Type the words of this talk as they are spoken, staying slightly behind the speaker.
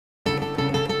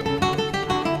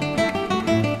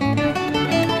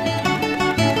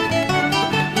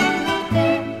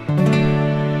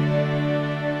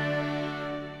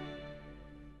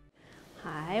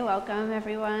welcome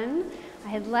everyone. I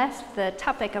had left the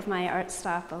topic of my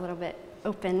ArtStop a little bit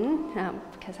open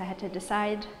because I had to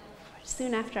decide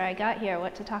soon after I got here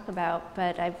what to talk about,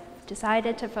 but I've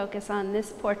decided to focus on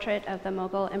this portrait of the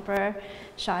Mughal Emperor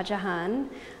Shah Jahan,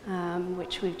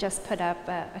 which we've just put up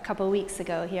a couple weeks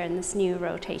ago here in this new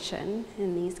rotation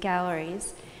in these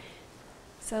galleries.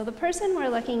 So the person we're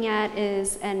looking at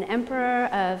is an emperor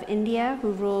of India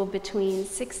who ruled between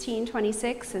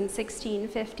 1626 and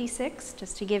 1656,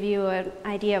 just to give you an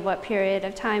idea of what period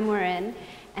of time we're in.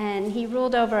 And he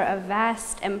ruled over a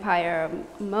vast empire,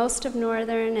 most of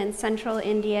northern and central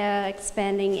India,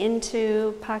 expanding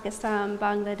into Pakistan,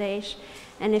 Bangladesh.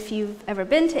 And if you've ever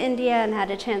been to India and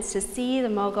had a chance to see the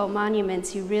Mughal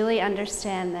monuments, you really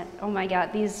understand that, oh my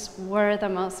God, these were the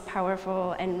most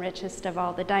powerful and richest of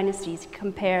all the dynasties.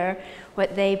 Compare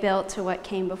what they built to what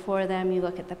came before them. You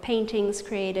look at the paintings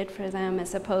created for them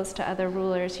as opposed to other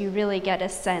rulers, you really get a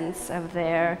sense of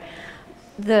the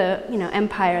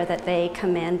empire that they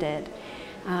commanded.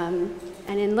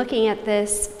 And in looking at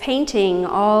this painting,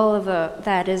 all of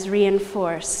that is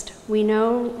reinforced. We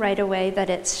know right away that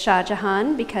it's Shah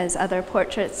Jahan because other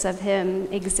portraits of him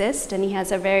exist and he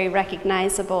has a very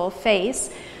recognizable face,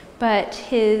 but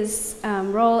his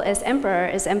role as emperor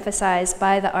is emphasized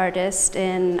by the artist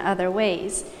in other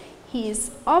ways.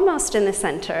 He's almost in the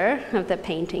center of the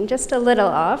painting, just a little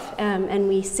off, and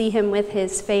we see him with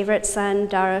his favorite son,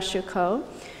 Dara Shikoh,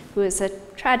 who is a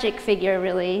tragic figure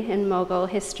really in Mughal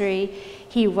history.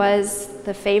 He was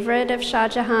the favorite of Shah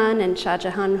Jahan, and Shah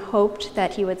Jahan hoped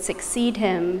that he would succeed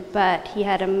him, but he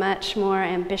had a much more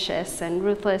ambitious and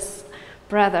ruthless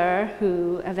brother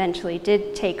who eventually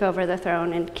did take over the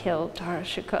throne and killed Dara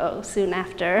Shikoh soon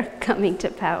after coming to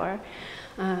power.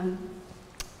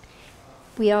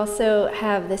 We also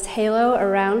have this halo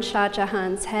around Shah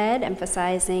Jahan's head,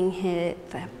 emphasizing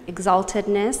the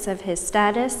exaltedness of his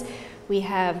status. We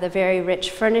have the very rich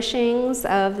furnishings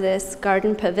of this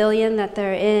garden pavilion that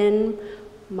they're in,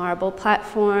 marble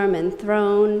platform and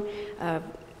throne,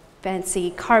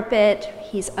 fancy carpet.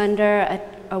 He's under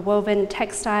a woven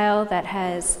textile that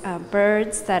has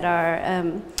birds that are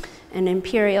an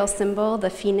imperial symbol, the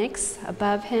phoenix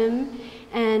above him.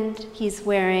 And he's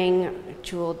wearing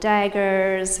jeweled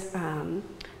daggers,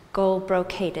 gold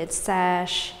brocaded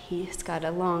sash. He's got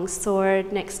a long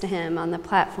sword next to him on the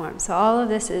platform. So all of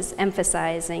this is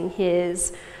emphasizing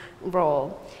his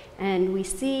role. And we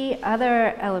see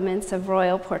other elements of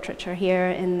royal portraiture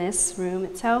here in this room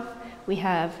itself. We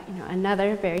have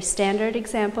another very standard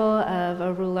example of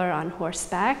a ruler on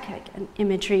horseback, an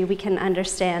imagery we can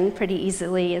understand pretty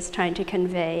easily as trying to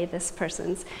convey this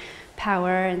person's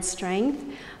power and strength.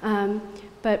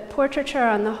 But portraiture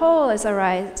on the whole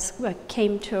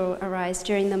came to arise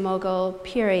during the Mughal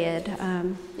period,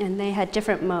 and they had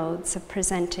different modes of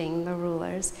presenting the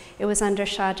rulers. It was under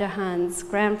Shah Jahan's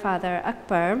grandfather,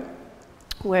 Akbar,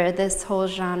 where this whole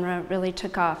genre really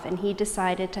took off, and he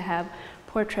decided to have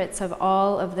portraits of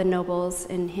all of the nobles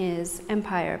in his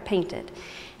empire painted.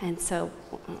 And so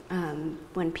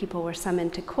when people were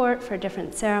summoned to court for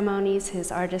different ceremonies,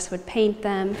 his artists would paint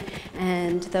them,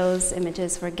 and those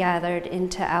images were gathered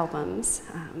into albums.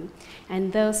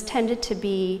 And those tended to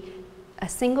be a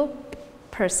single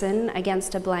person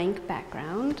against a blank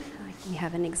background. We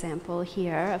have an example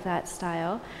here of that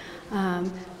style.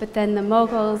 But then the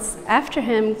Mughals, after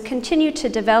him, continued to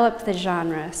develop the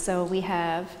genre. So we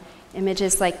have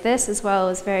images like this, as well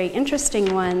as very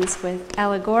interesting ones with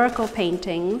allegorical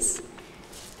paintings,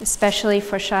 especially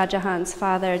for Shah Jahan's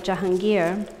father,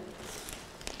 Jahangir,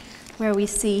 where we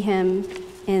see him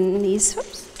in these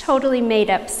totally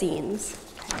made-up scenes.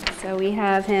 So we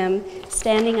have him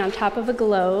standing on top of a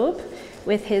globe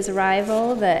with his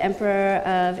rival, the Emperor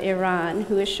of Iran,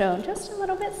 who is shown just a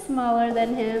little bit smaller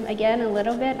than him, again, a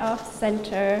little bit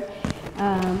off-center.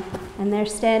 And they're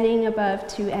standing above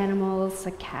two animals,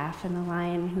 a calf and a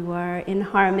lion, who are in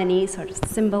harmony, sort of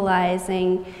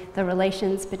symbolizing the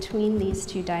relations between these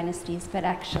two dynasties, but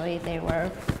actually they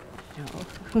were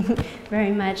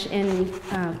very much in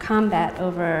combat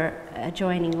over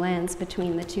adjoining lands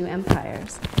between the two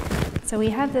empires. So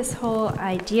we have this whole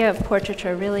idea of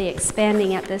portraiture really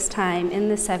expanding at this time in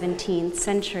the 17th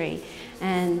century.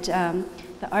 And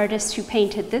the artist who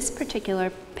painted this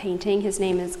particular painting, his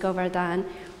name is Govardhan,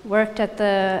 worked at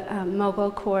the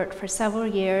Mughal court for several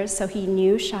years, so he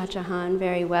knew Shah Jahan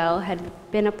very well, had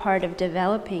been a part of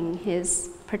developing his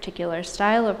particular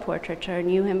style of portraiture,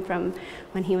 knew him from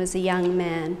when he was a young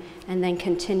man, and then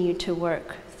continued to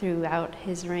work throughout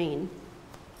his reign.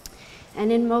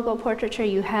 And in Mughal portraiture,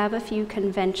 you have a few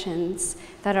conventions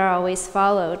that are always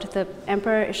followed. The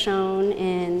emperor is shown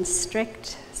in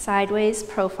strict sideways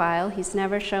profile. He's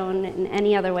never shown in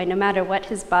any other way, no matter what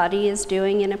his body is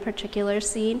doing in a particular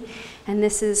scene. And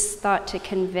this is thought to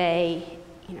convey,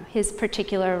 you know, his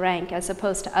particular rank, as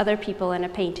opposed to other people in a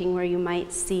painting where you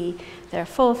might see their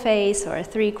full face or a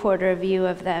three-quarter view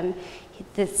of them.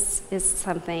 This is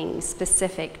something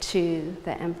specific to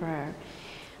the emperor.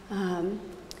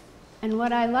 And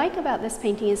what I like about this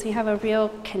painting is we have a real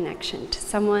connection to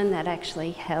someone that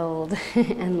actually held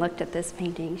and looked at this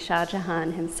painting, Shah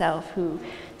Jahan himself, who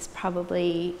is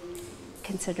probably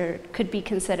could be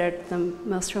considered the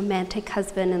most romantic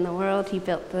husband in the world. He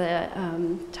built the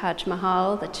Taj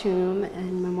Mahal, the tomb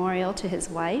and memorial to his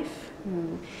wife,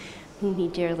 whom he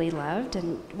dearly loved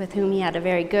and with whom he had a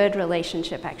very good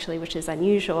relationship, actually, which is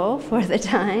unusual for the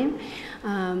time.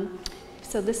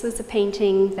 So this was a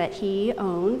painting that he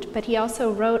owned, but he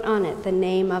also wrote on it the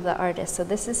name of the artist. So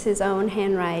this is his own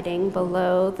handwriting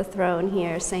below the throne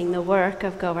here, saying the work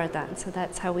of Govardhan. So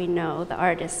that's how we know the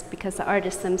artist, because the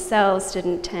artists themselves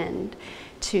didn't tend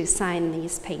to sign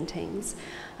these paintings.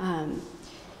 And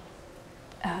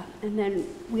then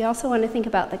we also want to think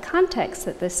about the context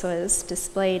that this was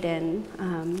displayed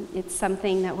in. It's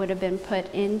something that would have been put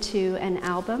into an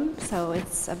album, so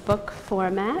it's a book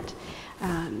format.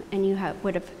 And you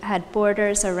would have had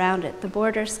borders around it. The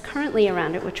borders currently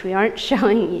around it, which we aren't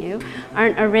showing you,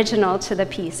 aren't original to the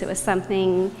piece. It was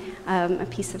something, a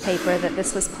piece of paper that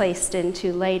this was placed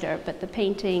into later, but the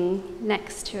painting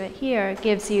next to it here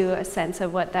gives you a sense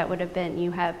of what that would have been.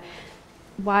 You have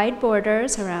wide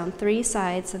borders around three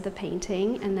sides of the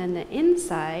painting, and then the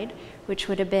inside, which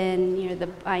would have been, you know, the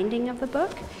binding of the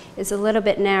book, is a little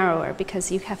bit narrower,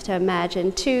 because you have to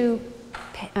imagine two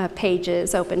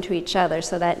pages open to each other,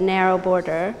 so that narrow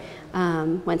border,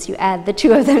 once you add the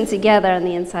two of them together on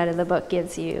the inside of the book,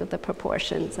 gives you the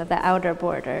proportions of the outer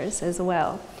borders as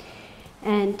well.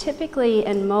 And typically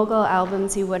in Mughal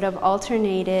albums you would have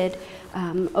alternated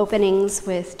openings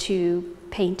with two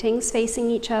paintings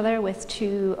facing each other with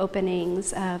two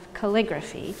openings of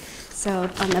calligraphy. So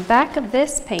on the back of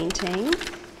this painting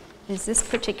is this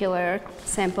particular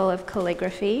sample of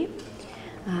calligraphy.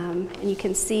 And you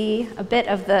can see a bit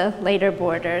of the later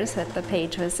borders that the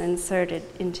page was inserted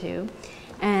into.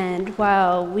 And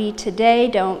while we today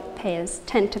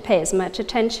tend to pay as much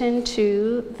attention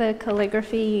to the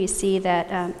calligraphy, you see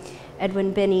that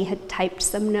Edwin Binney had typed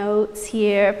some notes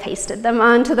here, pasted them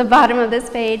onto the bottom of this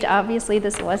page. Obviously,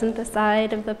 this wasn't the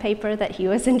side of the paper that he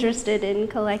was interested in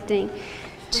collecting.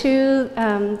 To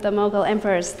the Mughal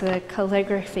emperors, the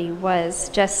calligraphy was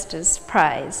just as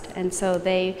prized, and so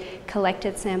they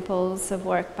collected samples of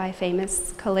work by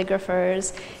famous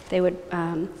calligraphers. They would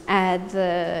add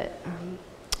the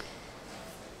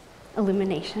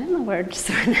illumination, the word just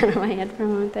went out of my head for a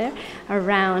moment there,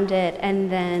 around it,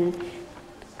 and then,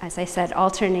 as I said,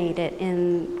 alternate it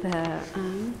in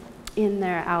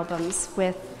their albums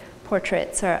with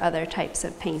portraits or other types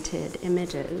of painted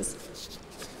images.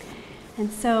 And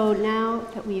so now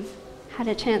that we've had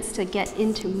a chance to get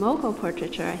into Mughal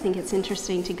portraiture, I think it's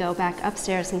interesting to go back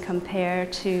upstairs and compare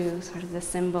to sort of the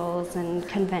symbols and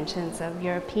conventions of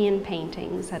European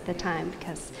paintings at the time,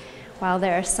 because while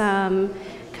there are some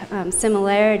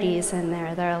similarities in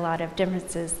there, there are a lot of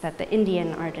differences that the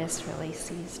Indian artist really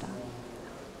seized on.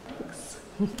 Thanks.